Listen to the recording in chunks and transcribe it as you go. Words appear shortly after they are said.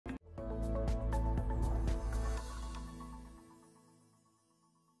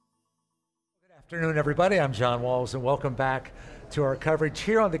Afternoon, everybody. I'm John Walls, and welcome back to our coverage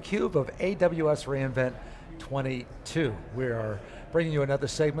here on theCUBE of AWS reInvent 22. We are bringing you another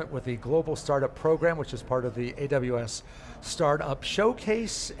segment with the Global Startup Program, which is part of the AWS Startup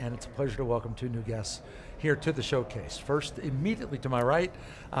Showcase, and it's a pleasure to welcome two new guests here to the showcase. First, immediately to my right,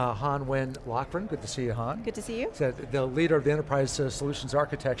 Hawn Nguyen Loughren. Good to see you, Hawn. Good to see you. The leader of the Enterprise Solutions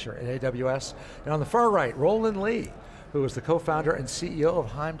Architecture at AWS. And on the far right, Roland Lee, who is the co-founder and CEO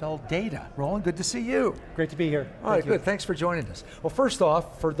of Heimdall Data. Roland, good to see you. Great to be here. All right, good, thanks for joining us. Well, first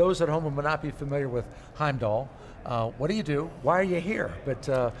off, for those at home who may not be familiar with Heimdall, what do you do? Why are you here? But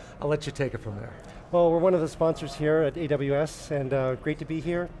I'll let you take it from there. Well, we're one of the sponsors here at AWS, and great to be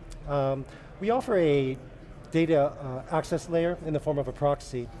here. We offer a data access layer in the form of a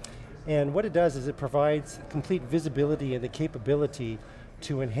proxy, and what it does is it provides complete visibility and the capability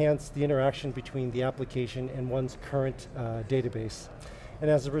to enhance the interaction between the application and one's current database.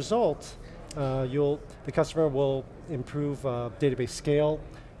 And as a result, the customer will improve database scale,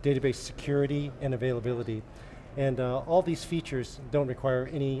 database security, and availability. And all these features don't require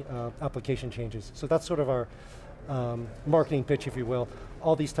any application changes. So that's sort of our marketing pitch, if you will.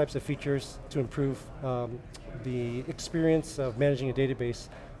 All these types of features to improve the experience of managing a database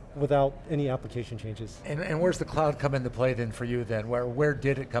without any application changes. And where's the cloud come into play then for you then? Where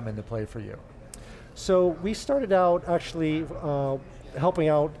did it come into play for you? So we started out actually helping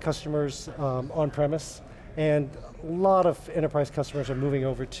out customers on-premise, and a lot of enterprise customers are moving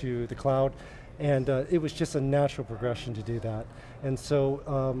over to the cloud, and it was just a natural progression to do that. And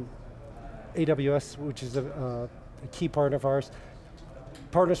so AWS, which is a key partner of ours,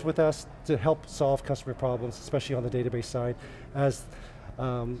 partners with us to help solve customer problems, especially on the database side, as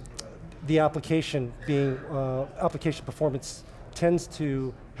the application application performance tends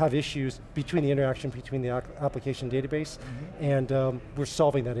to have issues between the interaction between the application database, and we're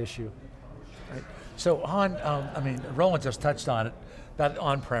solving that issue. Right. So Hawn, Roland just touched on it, that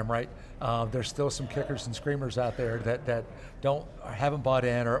on-prem, right? There's still some kickers and screamers out there that haven't bought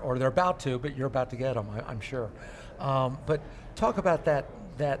in, or they're about to, but you're about to get them, I'm sure. But talk about that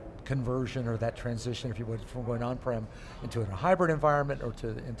conversion or that transition, if you would, from going on-prem into a hybrid environment or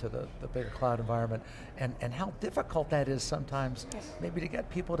into the bigger cloud environment, and how difficult that is sometimes, maybe to get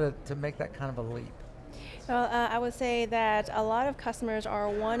people to make that kind of a leap. Well, I would say that a lot of customers are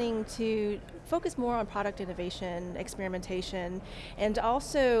wanting to focus more on product innovation, experimentation, and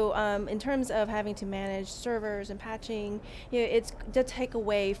also in terms of having to manage servers and patching, it's to take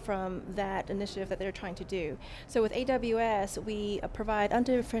away from that initiative that they're trying to do. So with AWS, we provide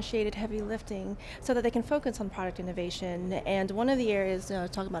undifferentiated heavy lifting so that they can focus on product innovation. And one of the areas,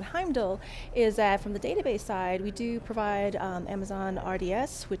 talking about Heimdall, is that from the database side, we do provide Amazon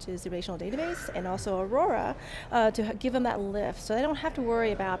RDS, which is the relational database, and also Aurora, to give them that lift, so they don't have to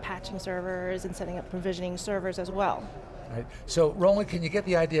worry about patching servers and setting up provisioning servers as well. Right. So Roland, can you get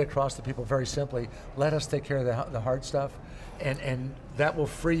the idea across to people very simply? Let us take care of the hard stuff, and that will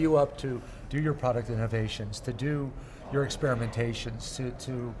free you up to do your product innovations, to do your experimentations,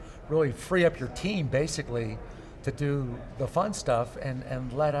 to really free up your team basically to do the fun stuff,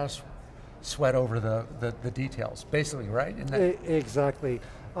 and let us sweat over the details, basically, right? Exactly.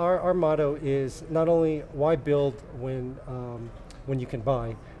 Our motto is not only why build when you can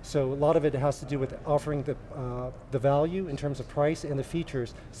buy. So a lot of it has to do with offering the value in terms of price and the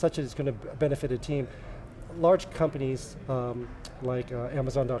features such that it's going to benefit a team. Large companies like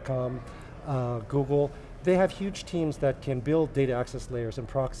Amazon.com, Google, they have huge teams that can build data access layers and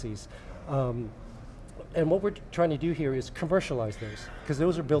proxies. And what we're trying to do here is commercialize those, because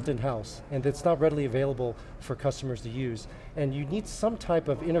those are built in-house, and it's not readily available for customers to use. And you need some type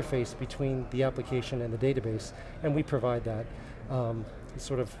of interface between the application and the database, and we provide that. It's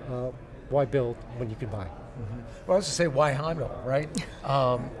sort of why build when you can buy. Well, I was to say, why Heimdall, right?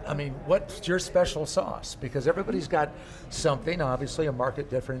 What's your special sauce? Because everybody's got something, obviously a market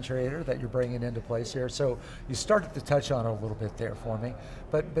differentiator that you're bringing into place here. So you started to touch on it a little bit there for me,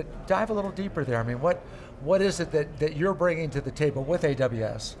 but dive a little deeper there. I mean, what is it that you're bringing to the table with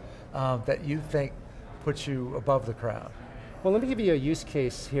AWS that you think puts you above the crowd? Well, let me give you a use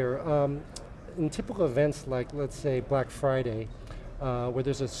case here. In typical events like, let's say, Black Friday, where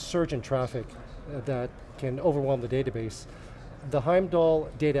there's a surge in traffic that can overwhelm the database, the Heimdall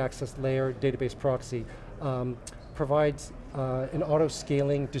data access layer database proxy provides an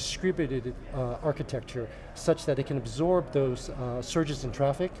auto-scaling distributed architecture such that it can absorb those surges in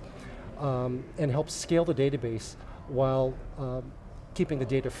traffic and help scale the database while keeping the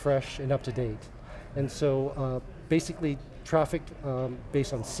data fresh and up to date. And so basically traffic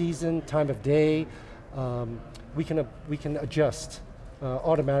based on season, time of day, we can adjust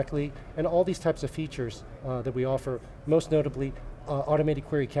automatically, and all these types of features that we offer, most notably automated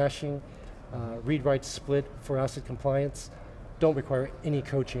query caching, read-write split for ACID compliance, don't require any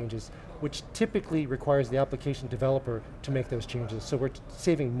code changes, which typically requires the application developer to make those changes. So we're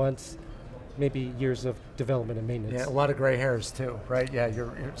saving months, maybe years of development and maintenance. Yeah, a lot of gray hairs too, right? Yeah,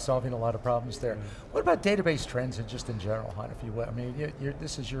 you're solving a lot of problems there. What about database trends and just in general, Hawn, if you will? I mean,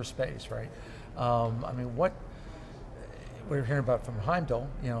 this is your space, right? I mean, what we're hearing about from Heimdall,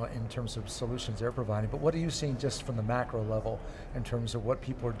 in terms of solutions they're providing, but what are you seeing just from the macro level in terms of what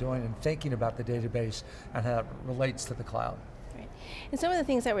people are doing and thinking about the database and how it relates to the cloud? And some of the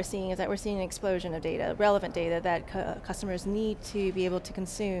things that we're seeing is that we're seeing an explosion of data, relevant data that customers need to be able to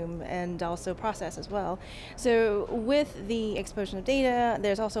consume and also process as well. So with the explosion of data,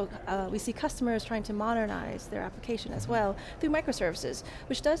 there's also, we see customers trying to modernize their application as well through microservices,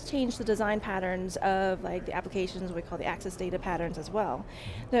 which does change the design patterns of like the applications we call the access data patterns as well.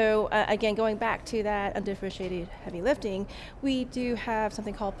 So again, going back to that undifferentiated heavy lifting, we do have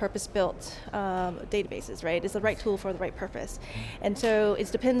something called purpose-built databases, right? It's the right tool for the right purpose. And so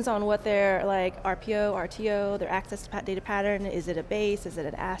it depends on what their like RPO, RTO, their access data pattern, is it a base, is it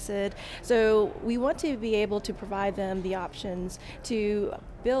an ACID? So we want to be able to provide them the options to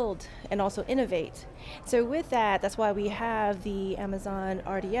build and also innovate. So with that, that's why we have the Amazon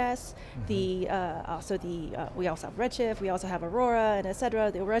RDS, we also have Redshift, we also have Aurora, and et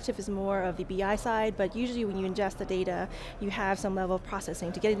cetera. The Redshift is more of the BI side, but usually when you ingest the data, you have some level of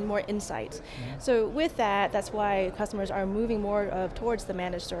processing to get more insight. So with that, that's why customers are moving more towards the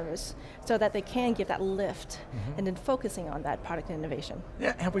managed service, so that they can give that lift, and then focusing on that product innovation.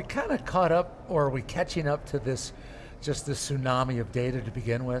 Yeah, have we kind of caught up, or are we catching up to this, just this tsunami of data to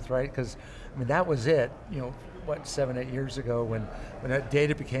begin with, right? Because, I mean, that was it, what, 7, 8 years ago when that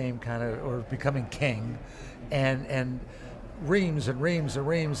data became or becoming king, and reams and reams and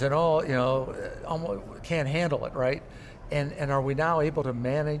reams and all, almost can't handle it, right? And are we now able to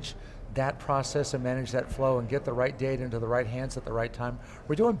manage that process and manage that flow and get the right data into the right hands at the right time?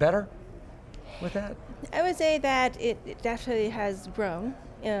 We're doing better with that? I would say that it definitely has grown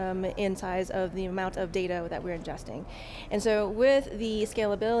in size of the amount of data that we're ingesting. And so with the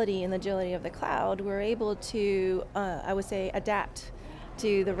scalability and agility of the cloud, we're able to, I would say, adapt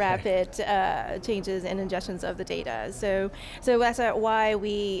to the rapid changes and ingestions of the data. So that's why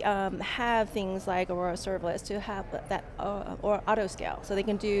we have things like Aurora Serverless to have that or auto scale. So they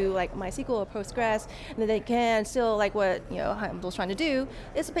can do like MySQL or Postgres, and then they can still, like what Heimdall's trying to do,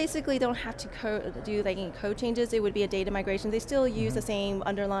 is basically don't have to do like any code changes. It would be a data migration. They still use the same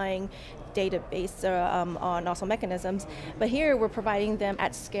underlying database on also mechanisms, but here we're providing them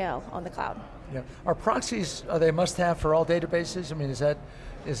at scale on the cloud. Yeah. Are proxies, are they must-have for all databases? I mean, is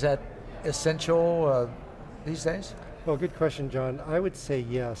that essential these days? Well, good question, John. I would say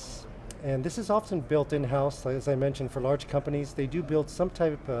yes. And this is often built in-house, as I mentioned, for large companies. They do build some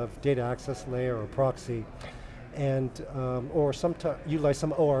type of data access layer or proxy, and or utilize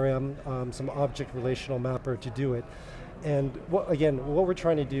some ORM, some object relational mapper to do it. And what we're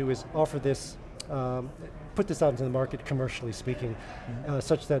trying to do is offer this, put this out into the market commercially speaking,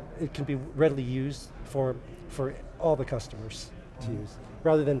 such that it can be readily used for all the customers to use,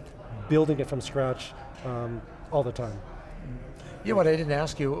 rather than building it from scratch all the time. What I didn't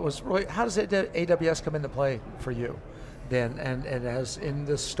ask you was, Roy, how does AWS come into play for you then, and as in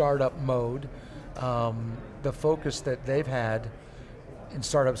the startup mode, the focus that they've had in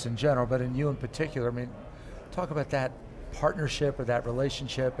startups in general, but in you in particular, I mean, talk about that partnership or that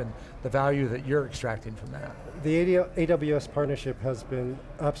relationship and the value that you're extracting from that. The AWS partnership has been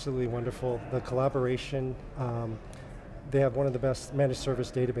absolutely wonderful. The collaboration, they have one of the best managed service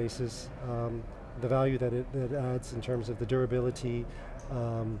databases. The value that it adds in terms of the durability,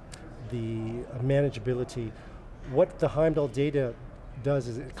 the manageability. What the Heimdall data does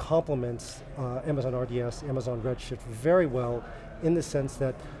is it complements Amazon RDS, Amazon Redshift very well, in the sense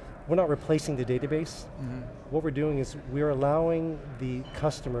that we're not replacing the database. What we're doing is we're allowing the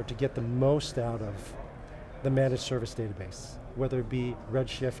customer to get the most out of the managed service database, whether it be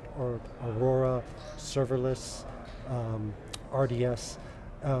Redshift or Aurora, serverless, RDS,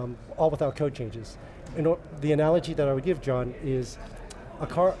 all without code changes. And the analogy that I would give, John, is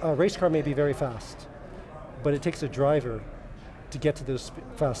a race car may be very fast, but it takes a driver to get to those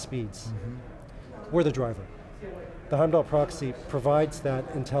fast speeds. We're the driver. The Heimdall proxy provides that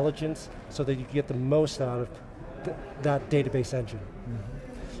intelligence so that you get the most out of that database engine.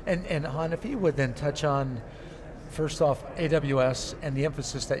 And Hawn, if you would then touch on, first off, AWS and the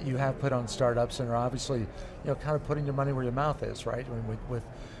emphasis that you have put on startups and are obviously kind of putting your money where your mouth is, right? I mean,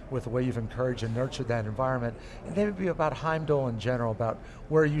 with the way you've encouraged and nurtured that environment, and maybe about Heimdall in general, about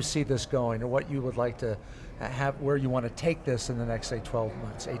where you see this going, or what you would like to have, where you want to take this in the next, say, 12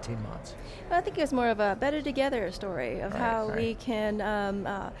 months, 18 months. Well, I think it's more of a better together story of how we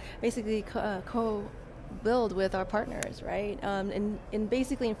can basically build with our partners, right? And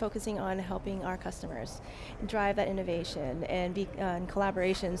basically in focusing on helping our customers drive that innovation and be in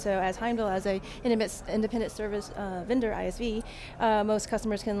collaboration. So as Heimdall, as a independent service vendor, ISV, most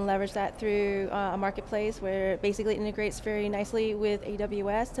customers can leverage that through a marketplace where it basically integrates very nicely with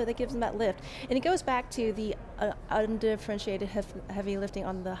AWS, so that gives them that lift. And it goes back to the undifferentiated heavy lifting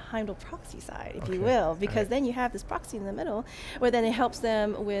on the Heimdall proxy side, if you will, because then you have this proxy in the middle, where then it helps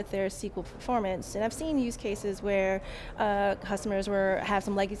them with their SQL performance. And I've seen use cases where customers have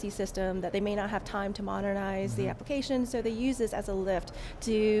some legacy system that they may not have time to modernize the application, so they use this as a lift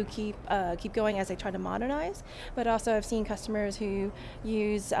to keep going as they try to modernize. But also I've seen customers who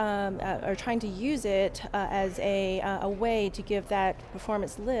use, are trying to use it as a way to give that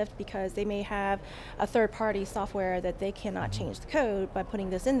performance lift, because they may have a third-party software that they cannot change the code. By putting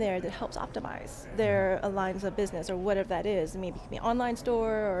this in there, that helps optimize their lines of business, or whatever that is. Maybe it can be an online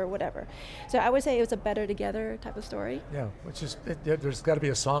store or whatever. So I would say it was a better together type of story. Yeah, which is, there's got to be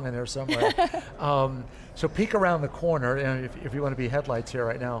a song in there somewhere. So peek around the corner, and if you want to be headlights here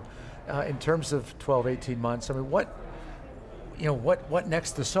right now, in terms of 12, 18 months, I mean, what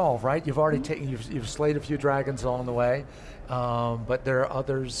next to solve, right? You've already taken, you've slayed a few dragons along the way, but there are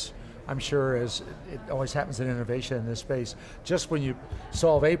others, I'm sure, as it always happens in innovation in this space, just when you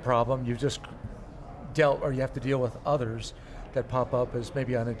solve a problem, you've just dealt, or you have to deal with others that pop up as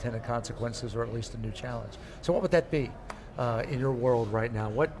maybe unintended consequences, or at least a new challenge. So what would that be in your world right now?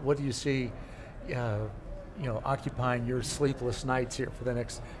 What do you see occupying your sleepless nights here for the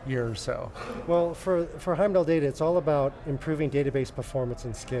next year or so? Well, for Heimdall Data, it's all about improving database performance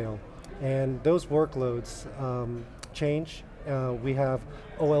and scale. And those workloads change. We have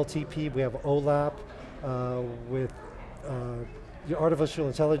OLTP, we have OLAP, with artificial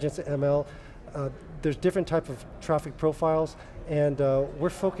intelligence, ML. There's different type of traffic profiles, and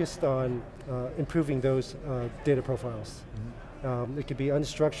we're focused on improving those data profiles. It could be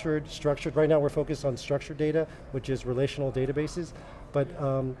unstructured, structured. Right now we're focused on structured data, which is relational databases, but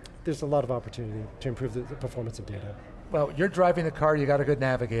there's a lot of opportunity to improve the performance of data. Well, you're driving the car, you got a good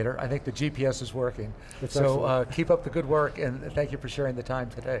navigator. I think the GPS is working. So keep up the good work, and thank you for sharing the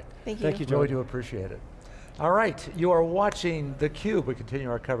time today. Thank you. Thank you, Joe. Really do appreciate it. All right, you are watching theCUBE. We continue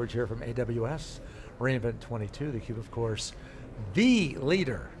our coverage here from AWS, reInvent 22. theCUBE, of course, the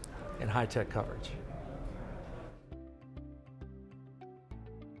leader in high-tech coverage.